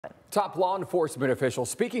Top law enforcement officials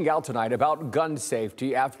speaking out tonight about gun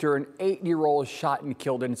safety after an 8-year-old shot and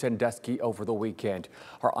killed in Sandusky over the weekend.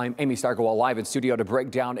 I'm Amy Steigerwald live in studio to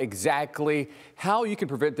break down exactly how you can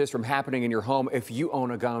prevent this from happening in your home if you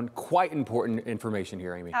own a gun. Quite important information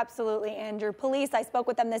here, Amy. Absolutely, Andrew. Police, I spoke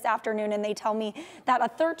with them this afternoon, and they tell me that a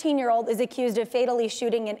 13-year-old is accused of fatally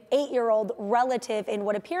shooting an 8-year-old relative in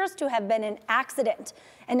what appears to have been an accident.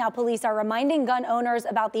 And now police are reminding gun owners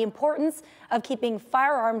about the importance of keeping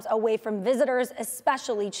firearms away from visitors,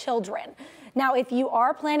 especially children. Now, if you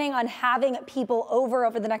are planning on having people over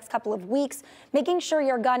the next couple of weeks, making sure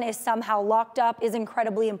your gun is somehow locked up is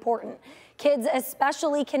incredibly important. Kids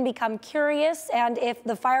especially can become curious, and if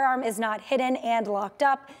the firearm is not hidden and locked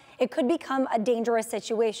up, it could become a dangerous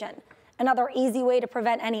situation. Another easy way to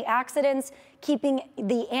prevent any accidents, keeping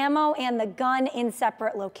the ammo and the gun in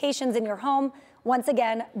separate locations in your home. Once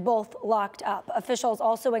again, both locked up. Officials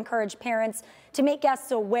also encourage parents to make guests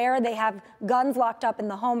aware they have guns locked up in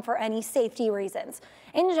the home for any safety reasons.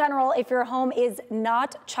 In general, if your home is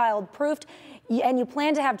not child-proofed and you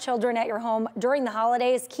plan to have children at your home during the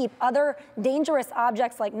holidays, keep other dangerous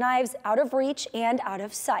objects like knives out of reach and out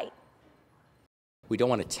of sight. We don't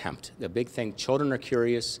want to tempt. The big thing, children are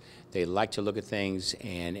curious. They like to look at things,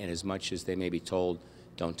 and as much as they may be told,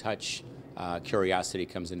 don't touch, curiosity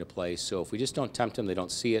comes into play. So if we just don't tempt them, they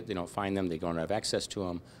don't see it, they don't find them, they don't have access to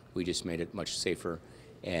them, we just made it much safer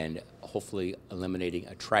and hopefully eliminating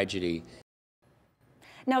a tragedy.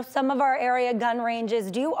 Now, some of our area gun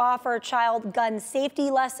ranges do offer child gun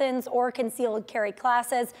safety lessons or concealed carry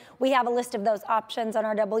classes. We have a list of those options on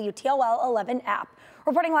our WTOL 11 app.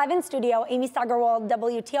 Reporting live in studio, Amy Steigerwald,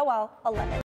 WTOL 11.